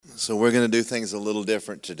So we're going to do things a little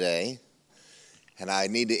different today. And I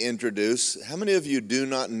need to introduce, how many of you do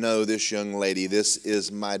not know this young lady? This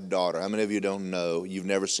is my daughter. How many of you don't know? You've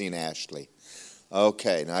never seen Ashley.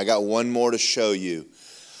 Okay, now I got one more to show you.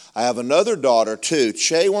 I have another daughter too.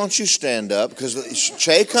 Che, why don't you stand up? Because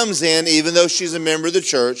Che comes in, even though she's a member of the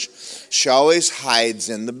church, she always hides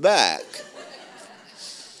in the back.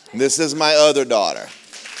 This is my other daughter.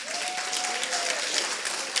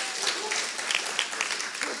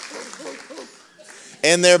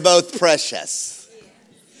 And they're both precious.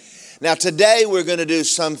 Now today we're going to do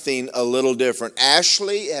something a little different.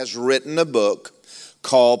 Ashley has written a book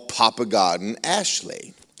called Papa God and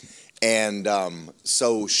Ashley. And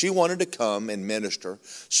so she wanted to come and minister.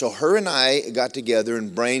 So her and I got together and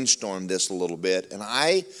brainstormed this a little bit. And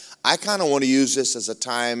I kind of want to use this as a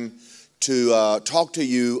time to talk to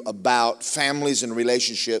you about families and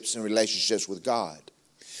relationships with God.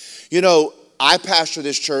 You know, I pastor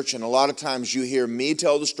this church, and a lot of times you hear me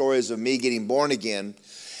tell the stories of me getting born again.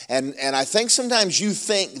 And I think sometimes you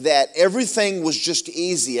think that everything was just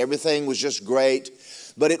easy, everything was just great,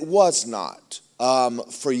 but it was not.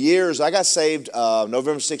 For years, I got saved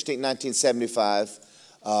November 16, 1975.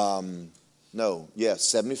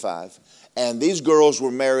 75. And these girls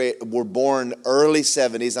were born early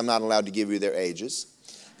 70s. I'm not allowed to give you their ages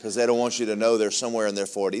because they don't want you to know they're somewhere in their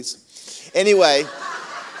 40s. Anyway.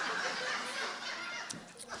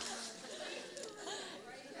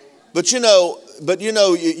 But you know,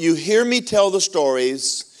 you hear me tell the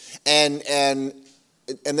stories, and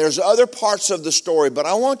there's other parts of the story, but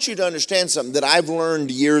I want you to understand something that I've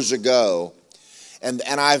learned years ago, and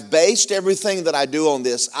I've based everything that I do on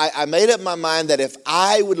this. I made up my mind that if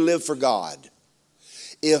I would live for God,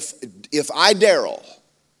 if I, Daryl,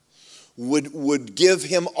 would give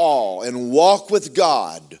him all and walk with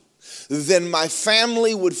God, then my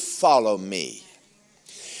family would follow me.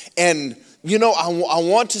 And you know, I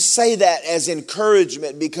want to say that as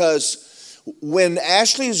encouragement because when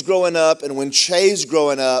Ashley's growing up and when Che's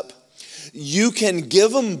growing up, you can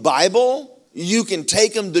give them Bible, you can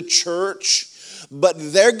take them to church, but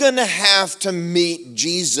they're going to have to meet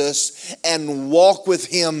Jesus and walk with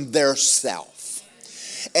him theirself.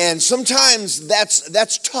 And sometimes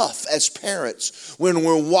that's tough as parents when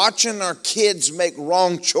we're watching our kids make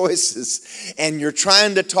wrong choices and you're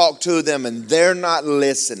trying to talk to them and they're not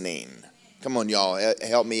listening. Come on, y'all.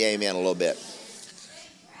 Help me amen a little bit.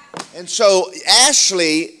 And so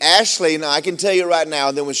Ashley, now I can tell you right now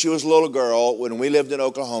that when she was a little girl, when we lived in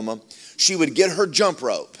Oklahoma, she would get her jump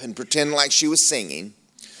rope and pretend like she was singing.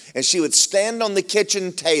 And she would stand on the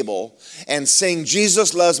kitchen table and sing,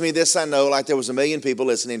 "Jesus loves me, this I know," like there was a million people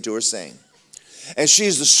listening to her sing. And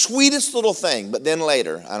she's the sweetest little thing. But then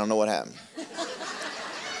later, I don't know what happened.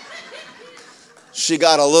 She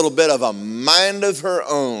got a little bit of a mind of her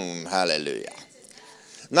own. Hallelujah.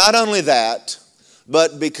 Not only that,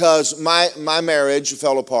 but because my marriage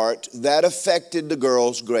fell apart, that affected the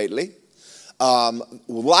girls greatly.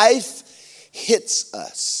 Life hits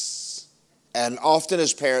us. And often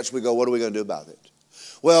as parents, we go, what are we going to do about it?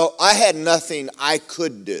 Well, I had nothing I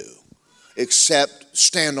could do except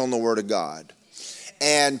stand on the Word of God.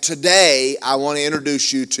 And today, I want to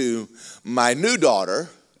introduce you to my new daughter,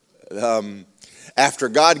 after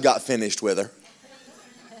God got finished with her.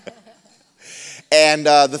 And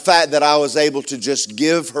the fact that I was able to just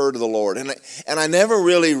give her to the Lord. And I never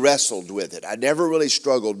really wrestled with it. I never really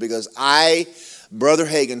struggled because Brother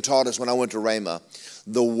Hagin taught us when I went to Rhema,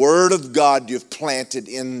 the Word of God you've planted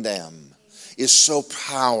in them is so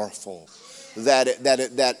powerful that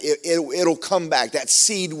it'll come back. That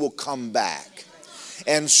seed will come back.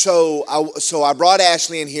 And so I brought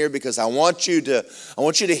Ashley in here because I want you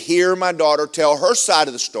to hear my daughter tell her side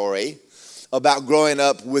of the story about growing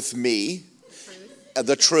up with me.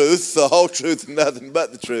 The truth, the whole truth, nothing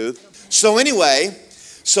but the truth. So anyway,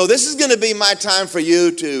 this is going to be my time for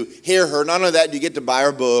you to hear her. Not only that, you get to buy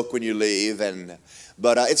her book when you leave,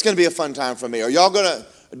 but it's going to be a fun time for me.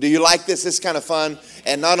 Do you like this? It's kind of fun.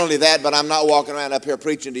 And not only that, but I'm not walking around up here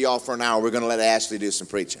preaching to y'all for an hour. We're going to let Ashley do some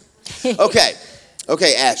preaching.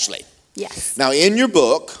 Okay, Ashley. Yes. Now, in your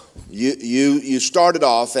book, you started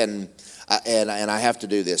off, and I have to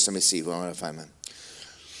do this. Let me see if I want to find mine.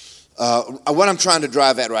 What I'm trying to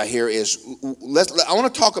drive at right here is, I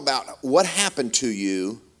want to talk about what happened to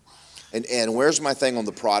you, and where's my thing on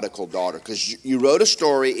the prodigal daughter? Because you wrote a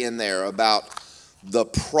story in there about the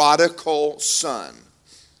prodigal son.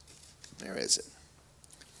 Where is it?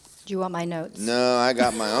 Do you want my notes? No, I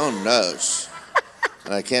got my own notes,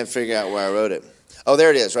 and I can't figure out where I wrote it. Oh,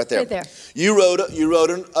 there it is, right there. Right there. You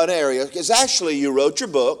wrote an area, because actually you wrote your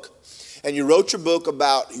book, and you wrote your book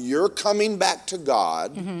about your coming back to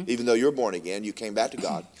God, even though you're born again, you came back to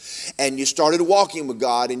God, and you started walking with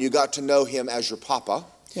God, and you got to know him as your papa.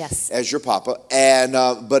 Yes. As your papa, and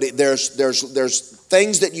there's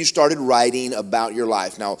things that you started writing about your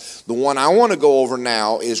life. Now, the one I want to go over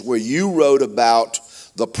now is where you wrote about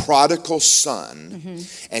the prodigal son,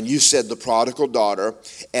 and you said the prodigal daughter,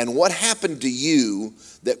 and what happened to you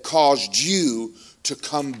that caused you to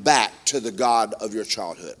come back to the God of your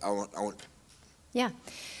childhood. I want. Yeah.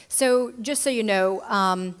 So just so you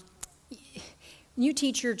know, you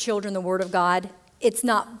teach your children the Word of God. It's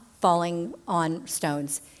not falling on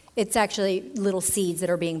stones. It's actually little seeds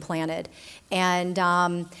that are being planted. And,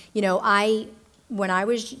 when I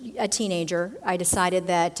was a teenager, I decided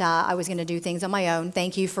that I was going to do things on my own.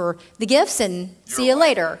 Thank you for the gifts, and see you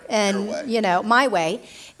later. And, my way.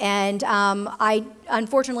 And I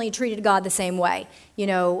unfortunately treated God the same way.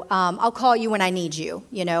 I'll call you when I need you.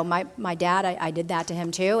 My dad, I did that to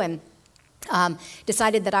him too. And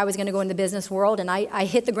decided that I was going to go in the business world, and I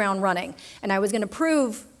hit the ground running. And I was going to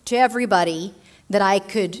prove to everybody that I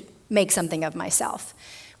could make something of myself.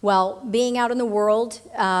 Well, being out in the world,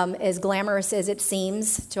 as glamorous as it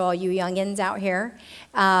seems to all you youngins out here,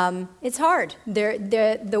 it's hard.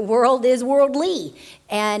 The world is worldly,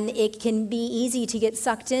 and it can be easy to get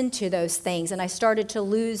sucked into those things. And I started to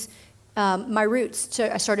lose my roots.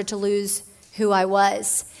 I started to lose who I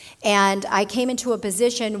was. And I came into a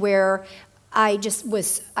position where I just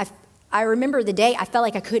was, I remember the day I felt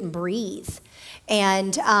like I couldn't breathe.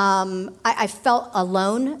 And I felt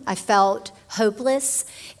alone. I felt hopeless.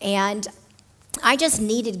 And I just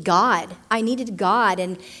needed God. I needed God.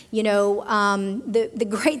 And, the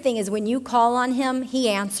great thing is when you call on him, he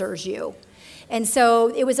answers you. And so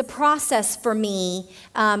it was a process for me,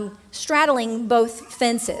 straddling both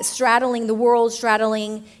fences, straddling the world,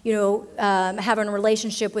 straddling, having a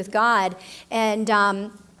relationship with God. And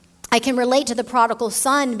I can relate to the prodigal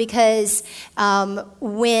son because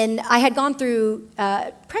when I had gone through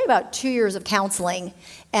probably about 2 years of counseling,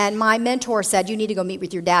 and my mentor said, "You need to go meet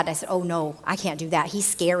with your dad." I said, "Oh no, I can't do that. He's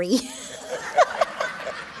scary."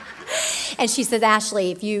 And she said,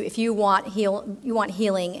 "Ashley, if you want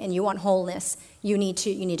healing and you want wholeness, you need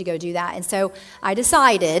to go do that." And so I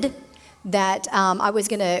decided that I was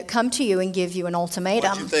going to come to you and give you an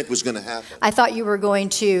ultimatum. What did you think was going to happen? I thought you were going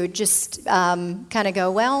to just kind of go,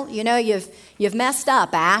 "Well, you've messed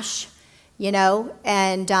up, Ash,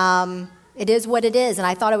 and it is what it is." And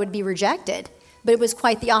I thought I would be rejected, but it was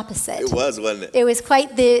quite the opposite. It was, wasn't it? It was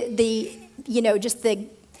quite the just the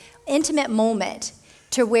intimate moment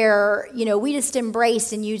to where we just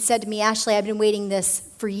embraced. And you said to me, "Ashley, I've been waiting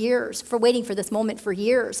for this moment for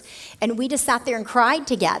years," and we just sat there and cried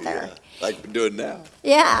together. Yeah, like we're doing now.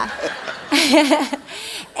 Yeah.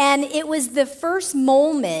 And it was the first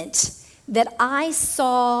moment that I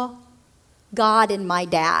saw God in my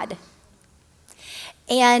dad.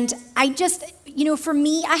 And I just, for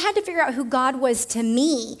me, I had to figure out who God was to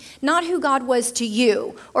me, not who God was to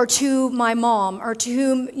you or to my mom or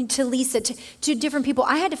to Lisa, to different people.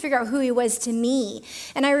 I had to figure out who he was to me.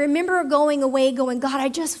 And I remember going away going, "God, I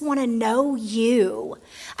just want to know you.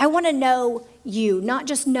 I want to know you, not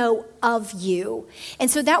just know of you."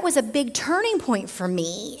 And so that was a big turning point for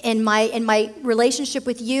me in my relationship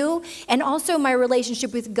with you, and also my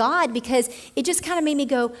relationship with God, because it just kind of made me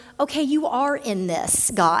go, "Okay, you are in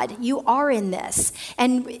this, God. You are in this."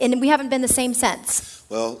 And we haven't been the same since.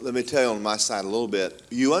 Well, let me tell you on my side a little bit.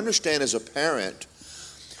 You understand, as a parent,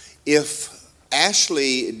 if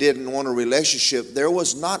Ashley didn't want a relationship, there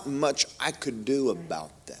was not much I could do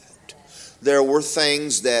about that. There were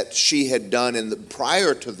things that she had done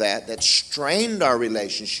prior to that strained our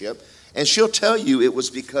relationship. And she'll tell you it was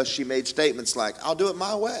because she made statements like, "I'll do it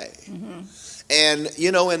my way." Mm-hmm. And,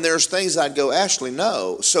 and there's things I'd go, "Ashley,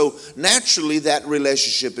 no." So naturally that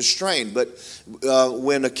relationship is strained. But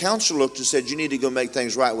when a counselor looked and said, "You need to go make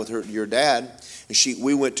things right with your dad," and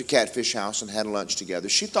we went to Catfish House and had lunch together.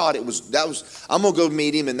 She thought I'm going to go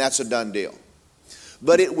meet him and that's a done deal.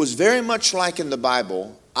 But it was very much like in the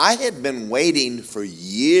Bible. I had been waiting for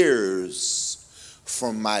years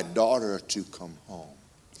for my daughter to come home.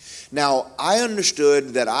 Now, I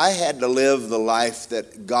understood that I had to live the life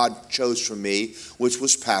that God chose for me, which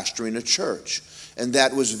was pastoring a church. And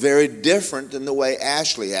that was very different than the way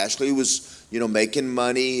Ashley was, making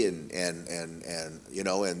money and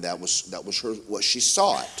that was her, what she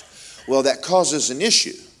sought. Well, that causes an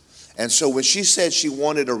issue. And so when she said she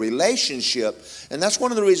wanted a relationship, and that's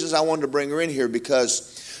one of the reasons I wanted to bring her in here,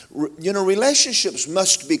 because relationships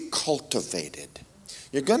must be cultivated.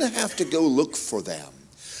 You're going to have to go look for them.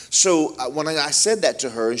 So when I said that to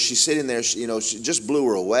her, and she's sitting there, she just blew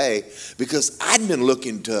her away, because I'd been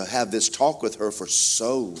looking to have this talk with her for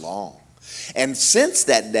so long. And since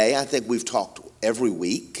that day, I think we've talked every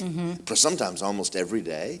week, for sometimes almost every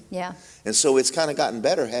day. Yeah. And so it's kind of gotten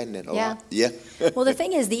better, hasn't it? Yeah. Well, the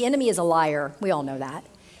thing is, the enemy is a liar. We all know that.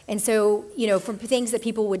 And so, from things that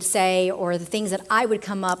people would say, or the things that I would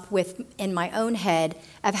come up with in my own head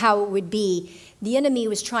of how it would be, the enemy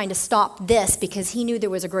was trying to stop this because he knew there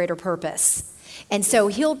was a greater purpose. And so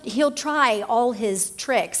he'll try all his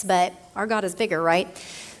tricks, but our God is bigger, right?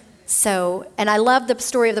 So, and I love the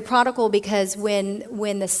story of the prodigal, because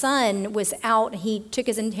when the son was out, he took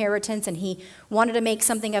his inheritance and he wanted to make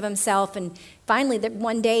something of himself. And finally, that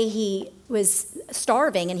one day he was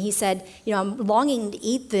starving and he said, I'm longing to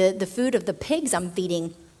eat the food of the pigs I'm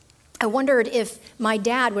feeding. I wondered if my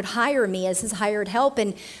dad would hire me as his hired help.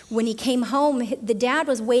 And when he came home, the dad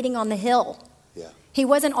was waiting on the hill. He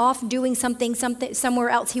wasn't off doing something somewhere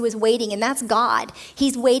else. He was waiting, and that's God.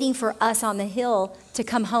 He's waiting for us on the hill to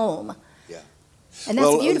come home. Yeah. And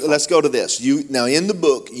that's beautiful. Let's go to this. Now in the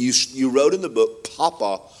book, you wrote in the book,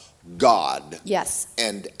 Papa God. Yes.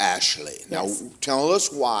 And Ashley. Yes. Now tell us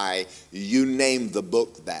why you named the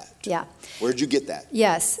book that. Yeah. Where'd you get that?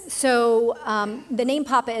 Yes. So the name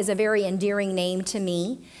Papa is a very endearing name to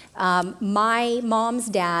me. My mom's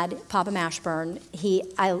dad, Papa Mashburn,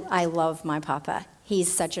 I love my Papa.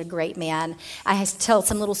 He's such a great man. I tell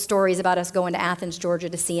some little stories about us going to Athens, Georgia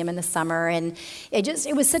to see him in the summer. And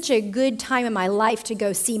it was such a good time in my life to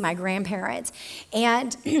go see my grandparents.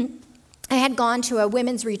 And I had gone to a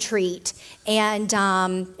women's retreat. And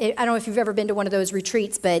I don't know if you've ever been to one of those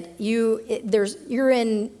retreats, but you're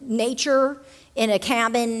in nature, in a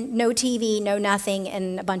cabin, no TV, no nothing,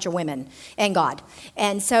 and a bunch of women and God.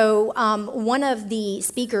 And so one of the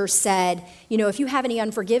speakers said, if you have any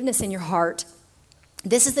unforgiveness in your heart,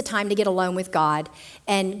 this is the time to get alone with God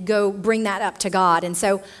and go bring that up to God. And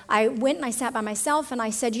so I went and I sat by myself and I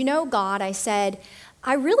said, God, I said,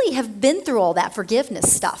 I really have been through all that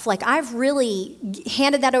forgiveness stuff. Like, I've really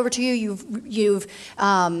handed that over to you. You've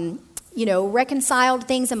reconciled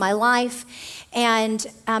things in my life. And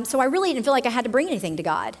so I really didn't feel like I had to bring anything to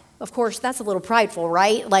God. Of course, that's a little prideful,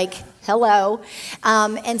 right? Like, hello.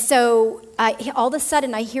 And so all of a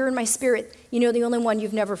sudden I hear in my spirit, the only one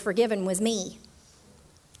you've never forgiven was me.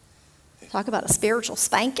 Talk about a spiritual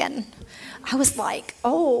spanking. I was like,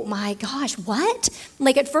 oh my gosh, what?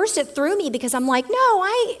 Like, at first it threw me because I'm like,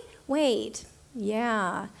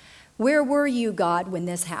 yeah. Where were you, God, when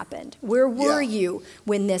this happened? Where were you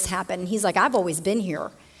when this happened? And he's like, I've always been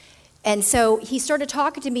here. And so he started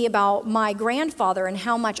talking to me about my grandfather and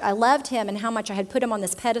how much I loved him and how much I had put him on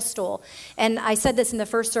this pedestal. And I said this in the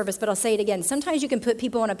first service, but I'll say it again. Sometimes you can put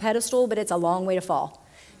people on a pedestal, but it's a long way to fall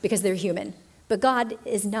because they're human. But God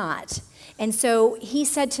is not. And so he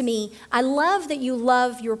said to me, I love that you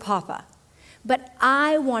love your Papa, but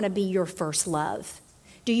I want to be your first love.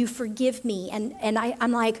 Do you forgive me? And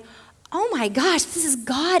I'm like, oh my gosh, this is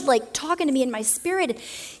God like talking to me in my spirit.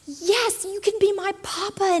 Yes, you can be my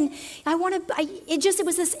Papa. And it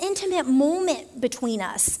was this intimate moment between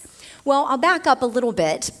us. Well, I'll back up a little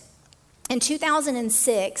bit. In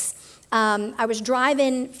 2006, I was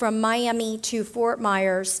driving from Miami to Fort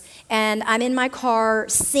Myers, and I'm in my car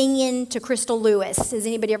singing to Crystal Lewis. Has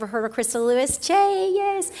anybody ever heard of Crystal Lewis? Che,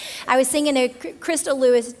 yes. I was singing to Crystal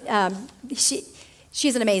Lewis.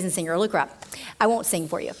 She's an amazing singer. Look her up. I won't sing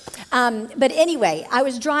for you. But anyway, I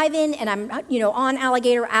was driving, and I'm on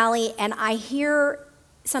Alligator Alley, and I hear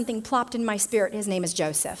something plopped in my spirit. His name is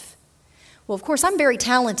Joseph. Well, of course, I'm very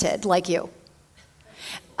talented, like you.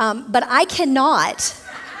 But I cannot...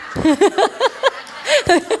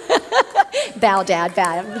 Bow, Dad,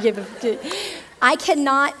 bow. I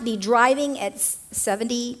cannot be driving at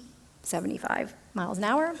 70, 75 miles an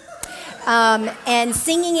hour and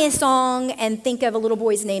singing a song and think of a little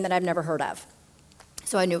boy's name that I've never heard of.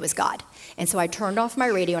 So I knew it was God. And so I turned off my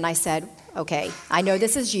radio and I said, okay, I know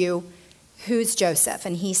this is you. Who's Joseph?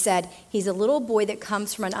 And he said, he's a little boy that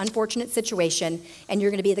comes from an unfortunate situation, and you're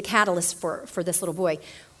going to be the catalyst for this little boy.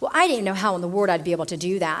 Well, I didn't know how in the world I'd be able to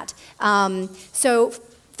do that. So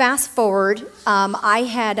fast forward, I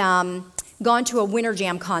had gone to a Winter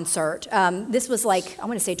Jam concert. This was like, I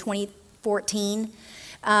want to say 2014.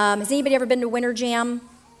 Has anybody ever been to Winter Jam?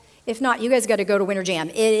 If not, you guys got to go to Winter Jam.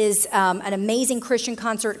 It is an amazing Christian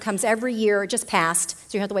concert. It comes every year. It just passed,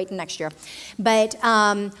 so you have to wait until next year. But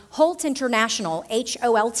Holt International,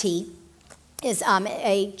 HOLT, is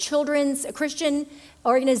a Christian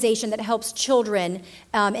organization that helps children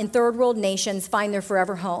in third world nations find their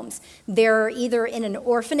forever homes. They're either in an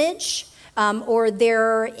orphanage, or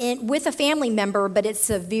they're with a family member, but it's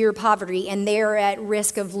severe poverty, and they're at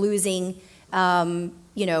risk of losing, living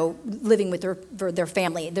with their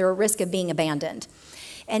family. They're at risk of being abandoned.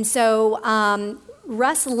 And so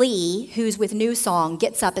Russ Lee, who's with New Song,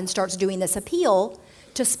 gets up and starts doing this appeal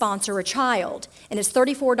to sponsor a child. And it's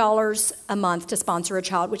 $34 a month to sponsor a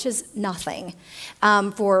child, which is nothing,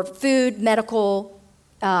 for food, medical,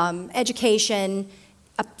 education,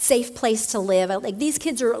 a safe place to live. Like, these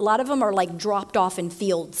kids a lot of them are like dropped off in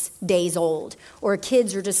fields, days old, or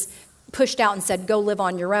kids are just pushed out and said, go live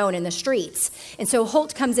on your own in the streets. And so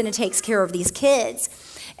Holt comes in and takes care of these kids.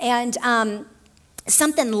 And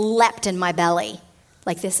something leapt in my belly,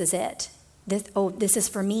 like, this is it. This is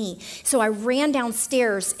for me. So I ran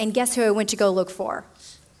downstairs, and guess who I went to go look for?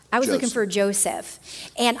 I was looking for Joseph,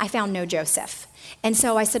 and I found no Joseph. And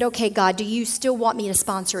so I said, okay, God, do you still want me to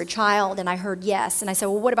sponsor a child? And I heard yes. And I said,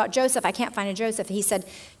 well, what about Joseph? I can't find a Joseph. He said,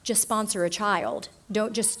 just sponsor a child.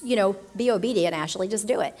 Don't just, be obedient, Ashley. Just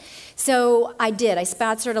do it. So I did. I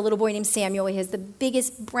sponsored a little boy named Samuel. He has the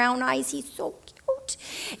biggest brown eyes. He's so cute.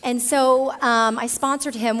 And so I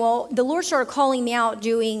sponsored him. Well, the Lord started calling me out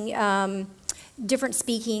doing different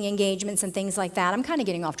speaking engagements and things like that. I'm kind of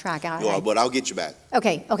getting off track. But I'll get you back.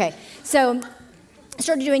 Okay. So I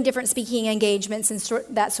started doing different speaking engagements and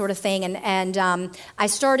that sort of thing, and I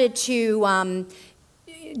started to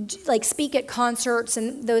speak at concerts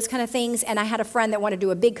and those kind of things. And I had a friend that wanted to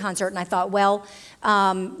do a big concert, and I thought, well,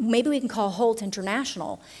 maybe we can call Holt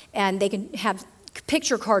International, and they can have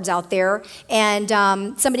picture cards out there, and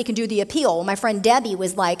somebody can do the appeal. My friend Debbie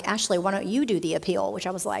was like, Ashley, why don't you do the appeal? Which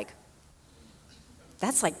I was like,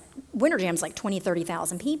 that's like, Winter Jam's like 20,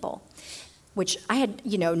 30,000 people, which I had,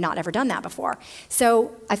 not ever done that before.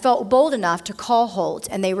 So I felt bold enough to call Holt,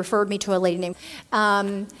 and they referred me to a lady named,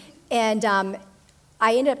 I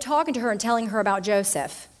ended up talking to her and telling her about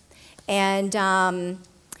Joseph. And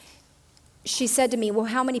she said to me, well,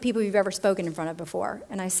 how many people have you ever spoken in front of before?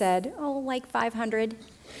 And I said, like 500.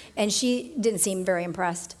 And she didn't seem very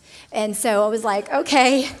impressed. And so I was like,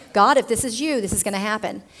 okay, God, if this is you, this is going to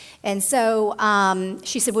happen. And so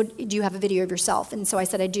she said, well, do you have a video of yourself? And so I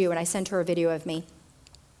said, I do. And I sent her a video of me.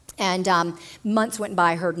 And months went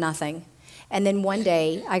by, heard nothing. And then one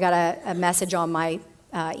day I got a message on my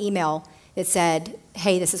email that said,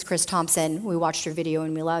 hey, this is Chris Thompson. We watched your video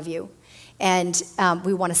and we love you. And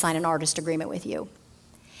we want to sign an artist agreement with you.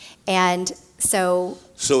 And so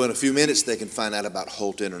in a few minutes, they can find out about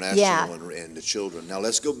Holt International and the children. Now,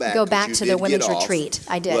 let's go back. Go back to the women's retreat.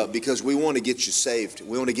 I did. Well, because we want to get you saved.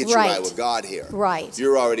 We want to get you right with God here. Right.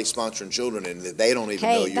 You're already sponsoring children, and they don't even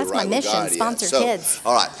know you're right with God yet. That's my mission, sponsor kids.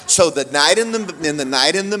 All right. So the night in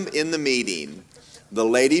the meeting, the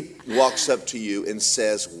lady walks up to you and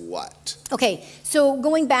says what? Okay, so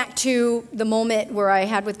going back to the moment where I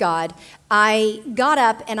had with God, I got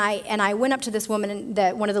up and I went up to this woman,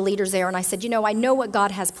 one of the leaders there, and I said, I know what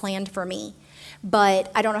God has planned for me, but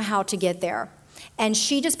I don't know how to get there. And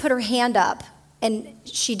she just put her hand up, and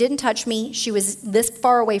she didn't touch me. She was this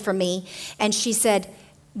far away from me, and she said,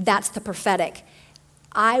 that's the prophetic.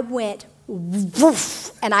 I went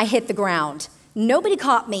woof, and I hit the ground. Nobody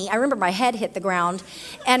caught me. I remember my head hit the ground,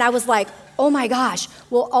 and I was like, oh my gosh.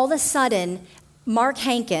 Well, all of a sudden, Mark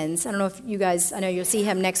Hankins, I don't know if you guys, I know you'll see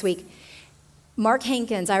him next week. Mark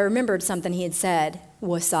Hankins, I remembered something he had said,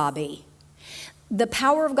 wasabi. The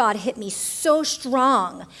power of God hit me so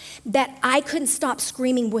strong that I couldn't stop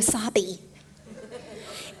screaming wasabi.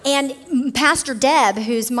 And Pastor Deb,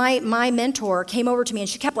 who's my mentor, came over to me, and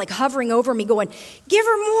she kept hovering over me going, give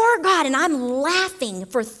her more, God. And I'm laughing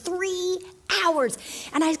for 3 hours.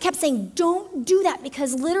 And I kept saying, don't do that,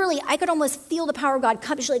 because literally I could almost feel the power of God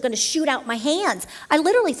going to shoot out my hands. I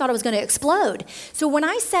literally thought I was going to explode. So when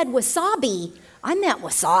I said wasabi, I meant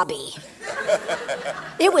wasabi.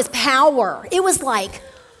 It was power. It was like,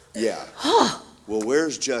 yeah. Well,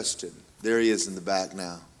 where's Justin? There he is in the back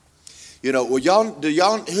now.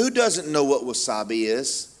 Who doesn't know what wasabi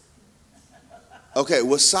is? Okay,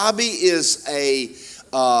 wasabi is a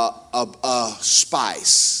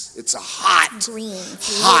spice. It's a hot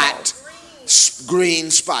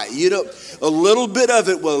green spice. A little bit of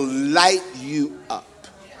it will light you up.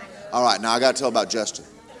 All right, now I got to tell about Justin.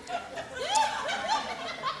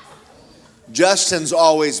 Justin's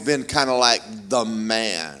always been kind of like the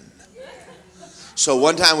man. So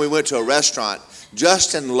one time we went to a restaurant.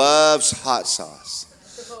 Justin loves hot sauce.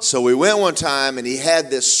 So we went one time, and he had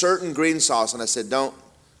this certain green sauce, and I said, don't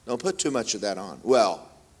put too much of that on. Well,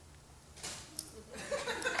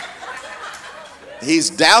 he's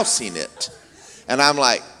dousing it. And I'm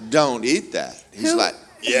like, don't eat that. He's like,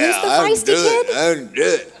 yeah, I'm good. I'm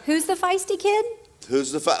good. Who's the feisty kid?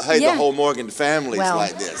 Who's the hey? Yeah. The whole Morgan family's Well,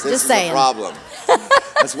 like this. This just is saying. the problem.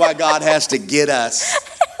 That's why God has to get us.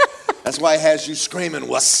 That's why He has you screaming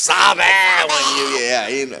wasabi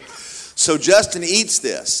when you know. So Justin eats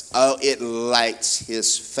this. Oh, it lights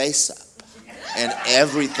his face up and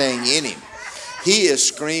everything in him. He is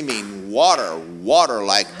screaming water, water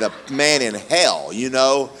like the man in hell, you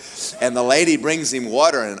know. And the lady brings him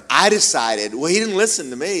water, and I decided, well, he didn't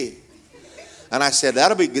listen to me. And I said,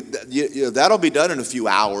 that'll be good. That'll be done in a few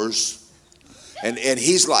hours. And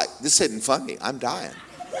he's like, this isn't funny. I'm dying.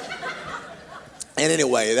 And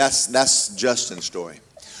anyway, that's Justin's story.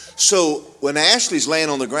 So when Ashley's laying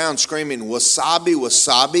on the ground screaming, wasabi,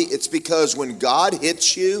 wasabi, it's because when God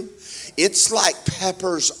hits you, it's like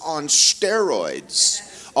peppers on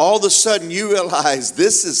steroids. All of a sudden you realize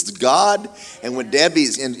this is God. And when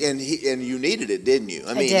Debbie's, and you needed it, didn't you?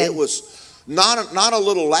 I mean, it was not a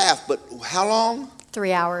little laugh, but how long?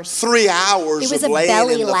 3 hours. 3 hours It was of a laying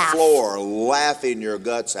belly in the laugh. floor, laughing your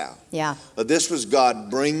guts out. Yeah. But this was God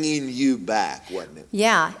bringing you back, wasn't it?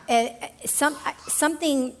 Yeah. And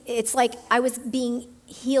something, it's like I was being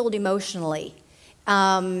healed emotionally.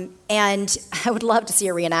 And I would love to see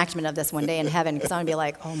a reenactment of this one day in heaven, because I'm going to be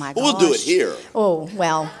like, oh my gosh. We'll do it here. Oh,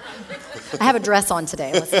 well, I have a dress on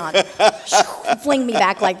today. Let's not fling me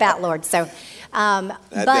back like that, Lord. So, that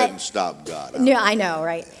doesn't stop God. No, I know,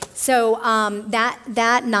 right? So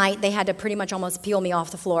that night, they had to pretty much almost peel me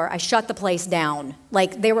off the floor. I shut the place down.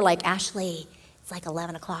 Like, they were like, Ashley, it's like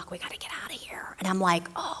 11 o'clock. We got to get out of here. And I'm like,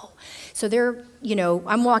 oh. So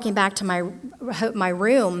I'm walking back to my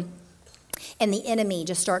room, and the enemy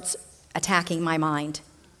just starts attacking my mind.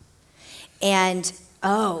 And,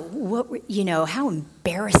 how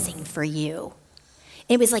embarrassing for you.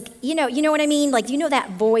 It was like, you know what I mean? Like,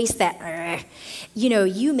 that voice that,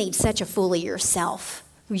 you made such a fool of yourself.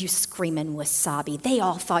 You screaming wasabi. They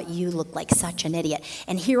all thought you looked like such an idiot.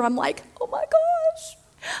 And here I'm like, oh my gosh,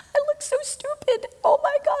 I look so stupid. Oh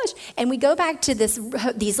my gosh. And we go back to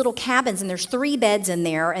these little cabins, and there's 3 beds in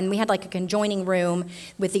there, and we had like a conjoining room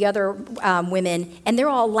with the other women, and they're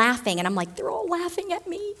all laughing. And I'm like, they're all laughing at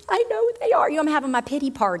me. I know they are. I'm having my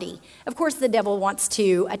pity party. Of course, the devil wants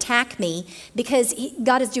to attack me because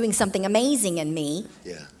God is doing something amazing in me.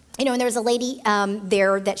 Yeah. And there was a lady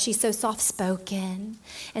there that she's so soft-spoken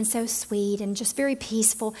and so sweet and just very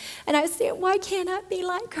peaceful. And I was saying, why can't I be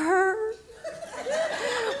like her?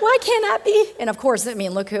 Why can't I be? And of course,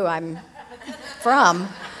 look who I'm from.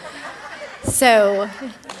 So,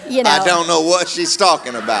 I don't know what she's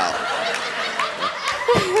talking about.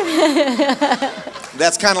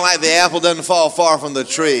 That's kind of like the apple doesn't fall far from the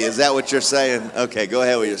tree. Is that what you're saying? Okay, go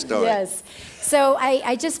ahead with your story. Yes. So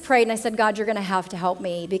I just prayed, and I said, God, you're going to have to help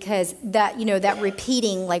me, because that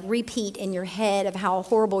repeat in your head of how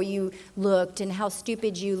horrible you looked and how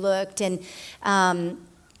stupid you looked. And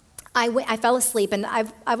I fell asleep, and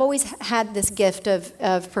I've always had this gift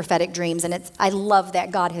of prophetic dreams, and I love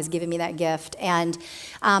that God has given me that gift. And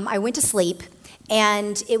I went to sleep,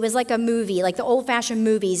 and it was like a movie, like the old-fashioned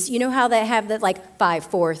movies. You know how they have that, like 5,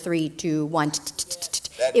 4, 3, 2, 1.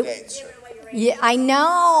 That dates her. Yeah, I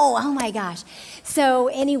know. Oh my gosh. So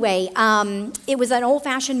anyway, it was an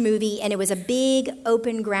old-fashioned movie, and it was a big,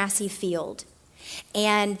 open, grassy field.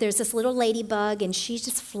 And there's this little ladybug, and she's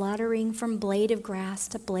just fluttering from blade of grass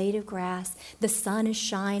to blade of grass. The sun is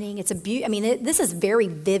shining. It's this is very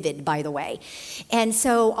vivid, by the way. And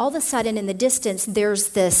so all of a sudden, in the distance, there's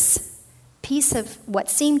this piece of what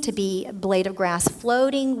seemed to be a blade of grass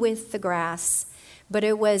floating with the grass, but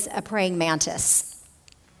it was a praying mantis.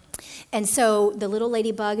 And so the little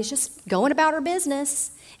ladybug is just going about her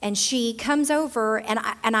business, and she comes over, and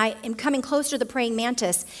I am coming closer to the praying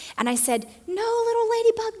mantis, and I said, no, little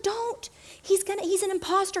ladybug, don't. He's an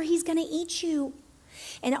imposter. He's going to eat you.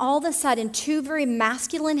 And all of a sudden, 2 very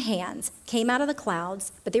masculine hands came out of the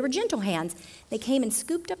clouds, but they were gentle hands. They came and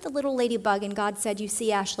scooped up the little ladybug, and God said, you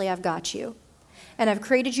see, Ashley, I've got you, and I've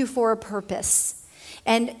created you for a purpose.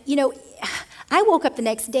 And, I woke up the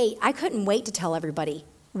next day. I couldn't wait to tell everybody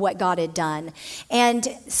what God had done. And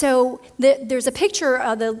so there's a picture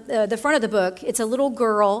of the front of the book. It's a little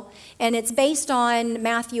girl, and it's based on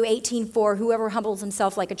Matthew 18:4. Whoever humbles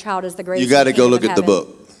himself like a child is the greatest. You got to go look at the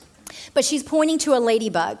book. But she's pointing to a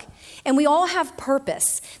ladybug, and we all have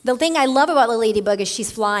purpose. The thing I love about the ladybug is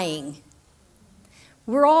she's flying.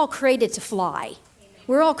 We're all created to fly.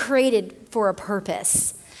 We're all created for a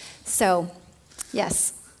purpose. So,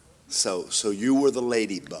 yes. So you were the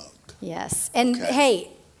ladybug. Yes. And okay. Hey,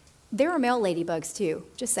 there are male ladybugs too,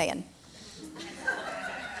 just saying.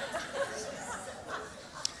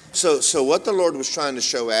 So what the Lord was trying to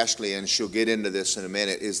show Ashley, and she'll get into this in a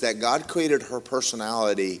minute, is that God created her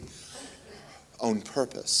personality on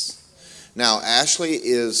purpose. Now, Ashley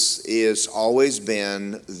is always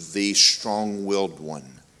been the strong-willed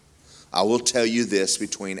one. I will tell you this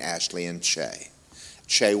between Ashley and Che.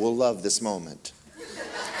 Che will love this moment.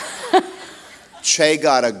 Che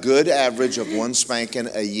got a good average of one spanking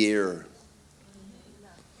a year.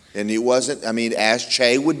 And it wasn't, as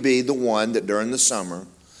Che would be the one that during the summer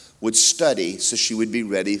would study so she would be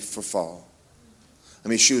ready for fall.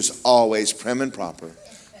 She was always prim and proper.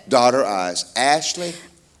 Dot her I's. Ashley,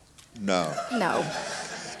 no. No.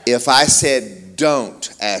 If I said,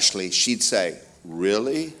 don't, Ashley, she'd say,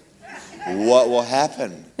 really? What will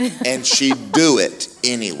happen? And she'd do it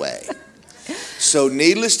anyway. So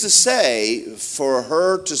needless to say, for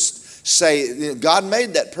her to say, God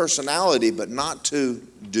made that personality, but not to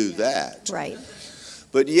do that. Right.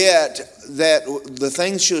 But yet, that the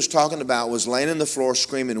thing she was talking about was laying on the floor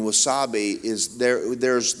screaming wasabi.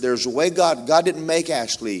 There's a way God didn't make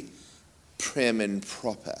Ashley prim and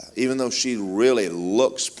proper, even though she really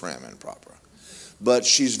looks prim and proper. But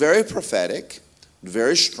she's very prophetic,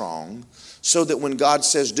 very strong, so that when God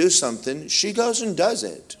says do something, she goes and does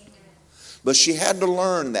it. But she had to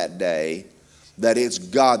learn that day that it's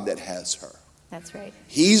God that has her. That's right.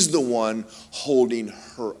 He's the one holding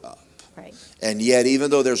her up. Right. And yet, even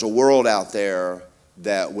though there's a world out there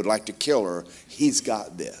that would like to kill her, he's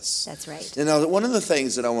got this. That's right. And now, one of the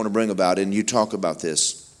things that I want to bring about, and you talk about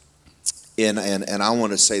this, and I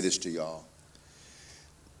want to say this to y'all.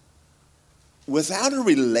 Without a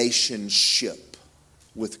relationship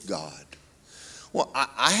with God, well,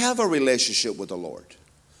 I have a relationship with the Lord.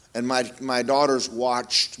 And my daughters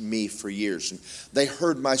watched me for years. And they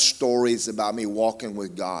heard my stories about me walking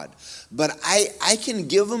with God. But I can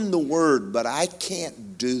give them the word, but I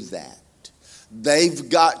can't do that. They've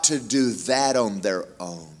got to do that on their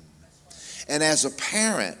own. And as a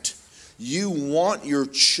parent, you want your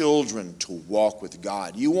children to walk with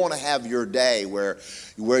God. You want to have your day where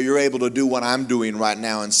you're able to do what I'm doing right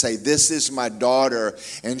now and say, this is my daughter,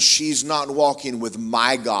 and she's not walking with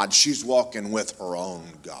my God. She's walking with her own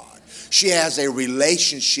God. She has a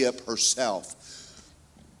relationship herself.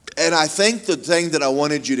 And I think the thing that I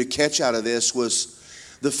wanted you to catch out of this was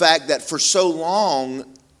the fact that for so long,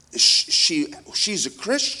 she's a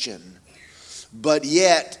Christian, but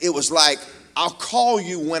yet it was like, I'll call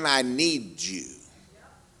you when I need you.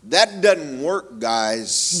 That doesn't work,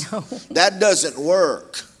 guys. No. That doesn't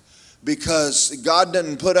work, because God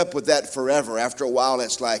doesn't put up with that forever. After a while,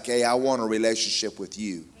 it's like, hey, I want a relationship with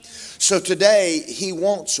you. So today, he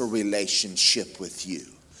wants a relationship with you.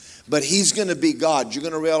 But he's going to be God. You're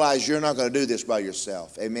going to realize you're not going to do this by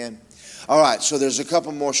yourself. Amen? All right, so there's a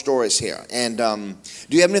couple more stories here. And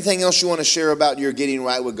do you have anything else you want to share about your getting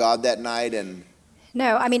right with God that night? And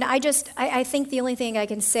no, I think the only thing I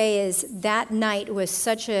can say is that night was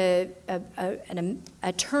such a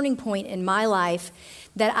turning point in my life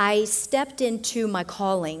that I stepped into my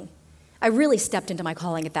calling. I really stepped into my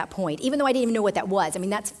calling at that point, even though I didn't even know what that was.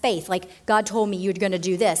 That's faith. Like, God told me you're going to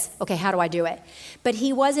do this. Okay, how do I do it? But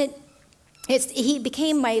he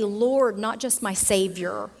became my Lord, not just my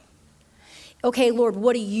Savior. Okay, Lord,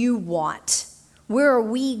 what do you want? Where are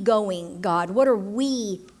we going, God? What are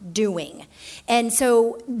we doing? And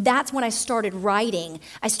so that's when I started writing.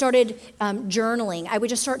 I started journaling. I would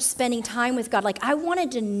just start spending time with God. Like, I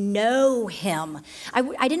wanted to know him.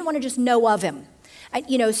 I didn't want to just know of him.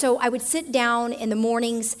 So I would sit down in the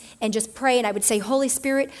mornings and just pray, and I would say, Holy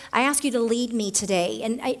Spirit, I ask you to lead me today.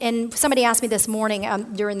 And somebody asked me this morning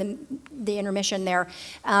during the intermission there,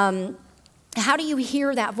 how do you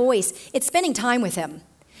hear that voice? It's spending time with him.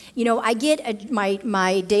 I get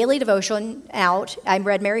my daily devotion out. I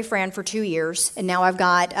read Mary Fran for 2 years, and now I've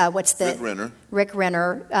got, Rick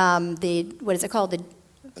Renner. What is it called?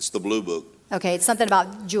 That's the Blue Book. Okay, it's something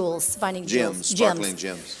about jewels, finding gems. Sparkling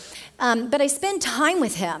gems. But I spend time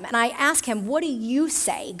with him, and I ask him, what do you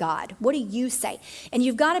say, God? What do you say? And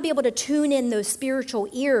you've got to be able to tune in those spiritual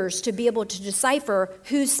ears to be able to decipher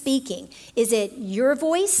who's speaking. Is it your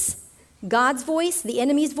voice? God's voice, the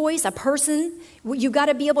enemy's voice, a person? You've got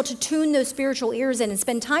to be able to tune those spiritual ears in and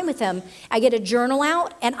spend time with him. I get a journal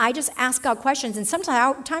out, and I just ask God questions. And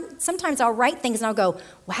sometimes I'll write things, and I'll go,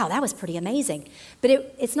 wow, that was pretty amazing.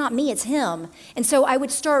 But it's not me, it's him. And so I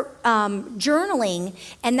would start journaling,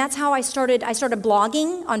 and that's how I started. I started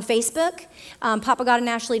blogging on Facebook, Papa God and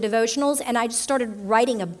Ashley Devotionals, and I just started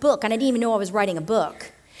writing a book. And I didn't even know I was writing a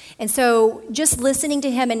book. And so just listening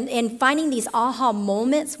to him and finding these aha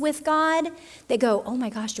moments with God that go, oh my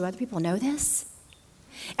gosh, do other people know this?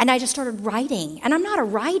 And I just started writing. And I'm not a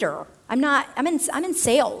writer. I'm in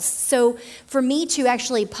sales. So for me to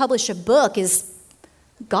actually publish a book is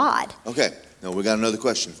God. Okay. Now, we got another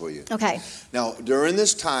question for you. Okay. Now, during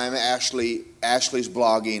this time, Ashley's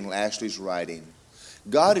blogging, Ashley's writing,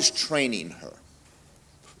 God is training her.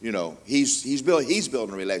 You know, he's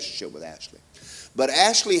building a relationship with Ashley. But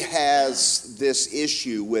Ashley has this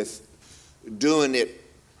issue with doing it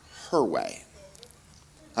her way.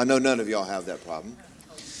 I know none of y'all have that problem.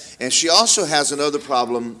 And she also has another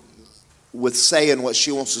problem with saying what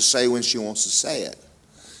she wants to say when she wants to say it.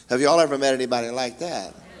 Have y'all ever met anybody like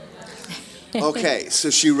that? Okay, so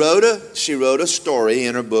she wrote a story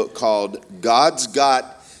in her book called God's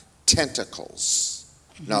Got Tentacles.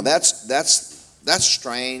 Mm-hmm. Now that's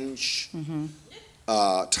strange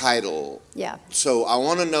title. Yeah. So I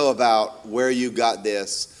want to know about where you got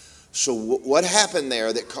this. So what happened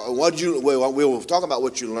there? We'll talk about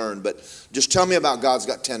what you learned, but just tell me about God's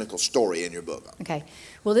Got Tentacles story in your book. Okay.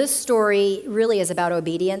 Well, this story really is about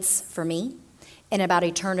obedience for me and about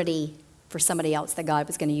eternity for somebody else that God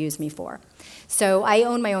was going to use me for. So I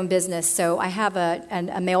own my own business, so I have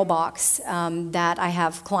a mailbox that I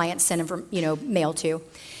have clients send mail to.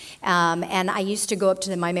 And I used to go up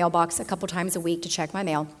to my mailbox a couple times a week to check my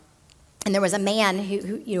mail. And there was a man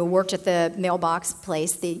who worked at the mailbox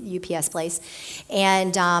place, the UPS place,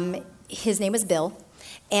 and his name was Bill.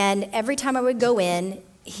 And every time I would go in,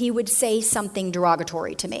 he would say something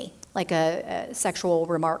derogatory to me, like a sexual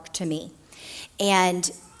remark to me. And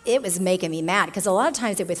it was making me mad because a lot of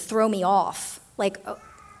times it would throw me off. Like,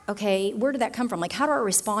 okay, where did that come from? Like, how do I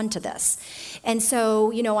respond to this? And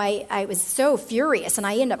so, I was so furious, and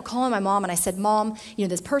I ended up calling my mom, and I said, Mom,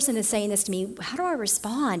 this person is saying this to me. How do I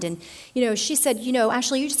respond? And, she said,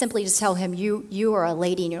 Ashley, you simply just tell him you are a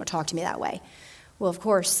lady and you don't talk to me that way. Well, of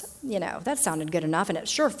course, that sounded good enough, and it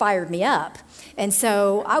sure fired me up. And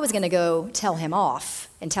so I was going to go tell him off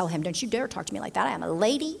and tell him, don't you dare talk to me like that. I am a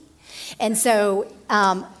lady. And so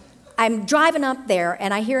I'm driving up there,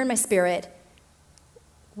 and I hear in my spirit,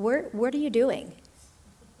 what are you doing?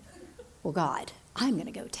 Well, God, I'm going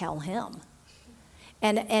to go tell him.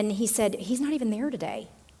 And he said, he's not even there today.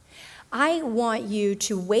 I want you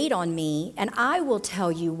to wait on me, and I will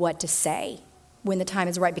tell you what to say when the time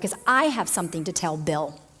is right, because I have something to tell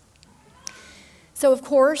Bill. So, of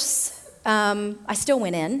course, I still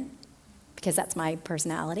went in, because that's my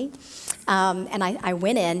personality. And I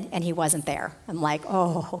went in, and he wasn't there. I'm like,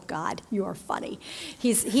 oh, God, you are funny. He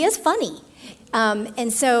is funny.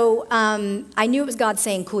 And so I knew it was God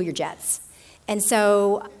saying, cool your jets. And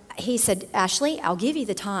so he said, Ashley, I'll give you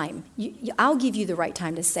the time. I'll give you the right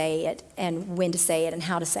time to say it and when to say it and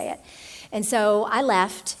how to say it. And so I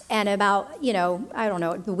left, and about,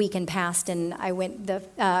 the weekend passed, and I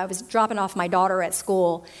was dropping off my daughter at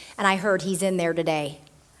school, and I heard he's in there today.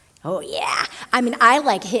 Oh, yeah.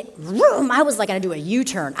 I hit room. I was going to do a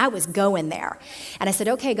U-turn. I was going there. And I said,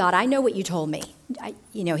 okay, God, I know what you told me.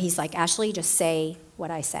 He's like, Ashley, just say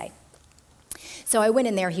what I say. So I went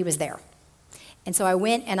in there. He was there. And so I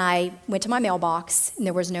went to my mailbox, and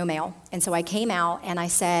there was no mail. And so I came out, and I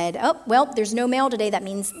said, oh, well, there's no mail today. That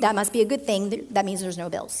must be a good thing. That means there's no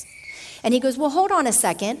bills. And he goes, well, hold on a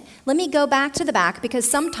second. Let me go back to the back, because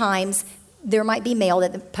sometimes there might be mail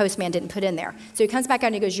that the postman didn't put in there. So he comes back out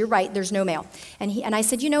and he goes, you're right, there's no mail. And I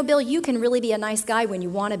said, Bill, you can really be a nice guy when you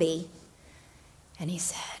want to be. And he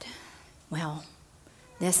said, well,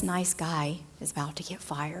 this nice guy is about to get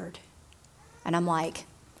fired. And I'm like,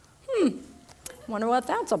 wonder what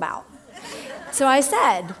that's about. So I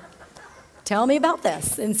said, tell me about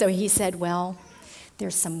this. And so he said, well,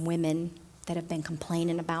 there's some women that have been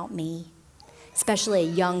complaining about me, especially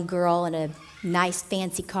a young girl in a nice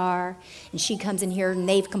fancy car, and she comes in here and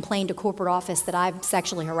they've complained to corporate office that I've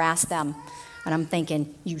sexually harassed them. And I'm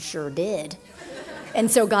thinking, you sure did.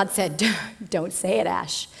 And so God said, don't say it,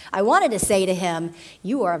 Ash. I wanted to say to him,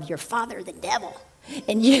 you are of your father, the devil.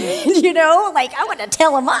 And I want to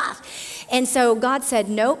tell him off. And so God said,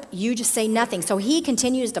 nope, you just say nothing. So he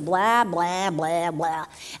continues to blah, blah, blah, blah.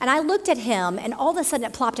 And I looked at him, and all of a sudden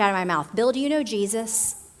it plopped out of my mouth. Bill, do you know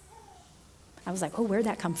Jesus? I was like, oh, where'd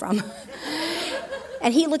that come from?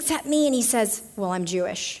 And he looks at me and he says, well, I'm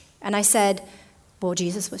Jewish. And I said, well,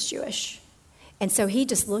 Jesus was Jewish. And so he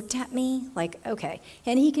just looked at me like, okay.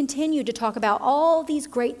 And he continued to talk about all these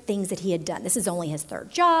great things that he had done. This is only his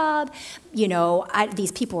third job.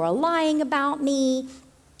 These people are lying about me.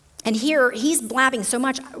 And here he's blabbing so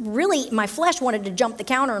much, really, my flesh wanted to jump the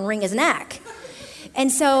counter and wring his neck.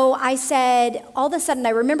 And so I said, all of a sudden,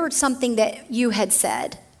 I remembered something that you had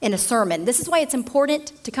said in a sermon. This is why it's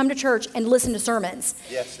important to come to church and listen to sermons.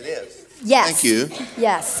 Yes, it is. Yes. Thank you.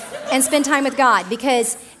 Yes. And spend time with God,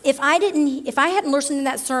 because if I hadn't listened to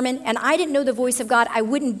that sermon and I didn't know the voice of God, I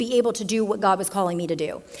wouldn't be able to do what God was calling me to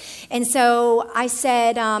do. And so I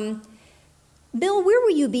said, Bill, where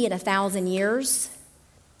will you be in 1,000 years?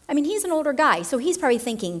 I mean, he's an older guy, so he's probably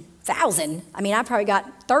thinking, 1,000? I mean, I probably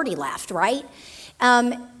got 30 left, right?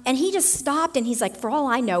 And he just stopped and he's like, for all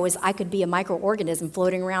I know is I could be a microorganism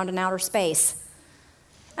floating around in outer space.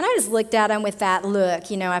 And I just looked at him with that look,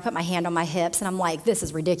 I put my hand on my hips and I'm like, this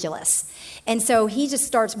is ridiculous. And so he just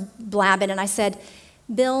starts blabbing and I said,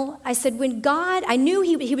 Bill, I said, when God, I knew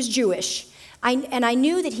he was Jewish, and I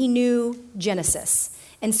knew that he knew Genesis.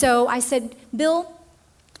 And so I said, Bill,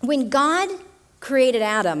 when God created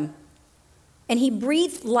Adam and he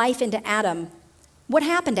breathed life into Adam, what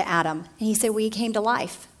happened to Adam? And he said, well, he came to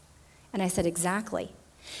life. And I said, exactly.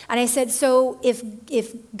 And I said, so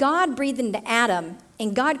if God breathed into Adam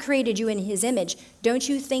and God created you in his image, don't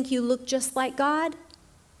you think you look just like God?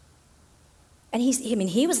 And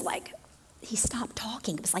he was like, he stopped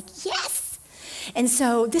talking. It was like, yes. And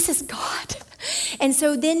so this is God. And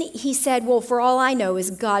so then he said, well, for all I know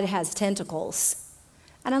is God has tentacles.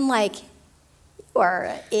 And I'm like, you are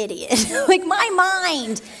an idiot. Like my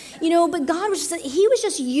mind, but God was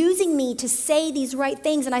just using me to say these right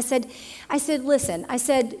things. And I said, listen,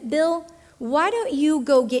 Bill, why don't you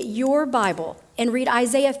go get your Bible and read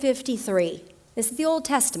Isaiah 53? This is the Old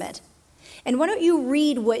Testament. And why don't you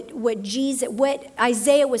read what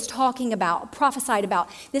Isaiah was talking about, prophesied about.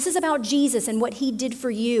 This is about Jesus and what he did for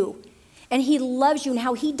you. And he loves you and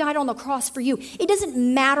how he died on the cross for you. It doesn't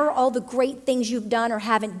matter all the great things you've done or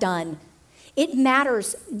haven't done. It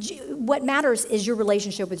matters. What matters is your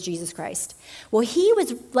relationship with Jesus Christ. Well, he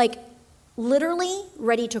was like literally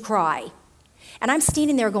ready to cry. And I'm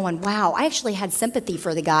standing there going, wow, I actually had sympathy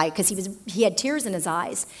for the guy because he had tears in his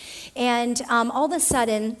eyes. And all of a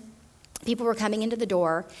sudden, people were coming into the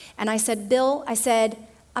door. And I said, Bill,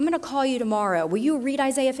 I'm going to call you tomorrow. Will you read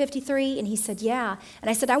Isaiah 53? And he said, yeah. And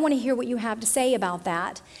I said, I want to hear what you have to say about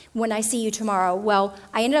that when I see you tomorrow. Well,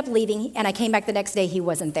 I ended up leaving, and I came back the next day. He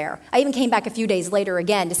wasn't there. I even came back a few days later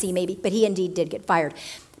again to see maybe, but he indeed did get fired.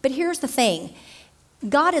 But here's the thing.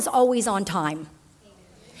 God is always on time.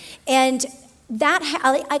 And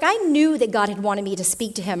I knew that God had wanted me to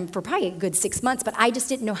speak to him for probably a good 6 months, but I just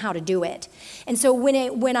didn't know how to do it. And so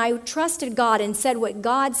when I trusted God and said what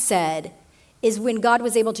God said, is when God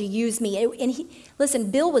was able to use me.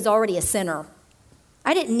 And Bill was already a sinner.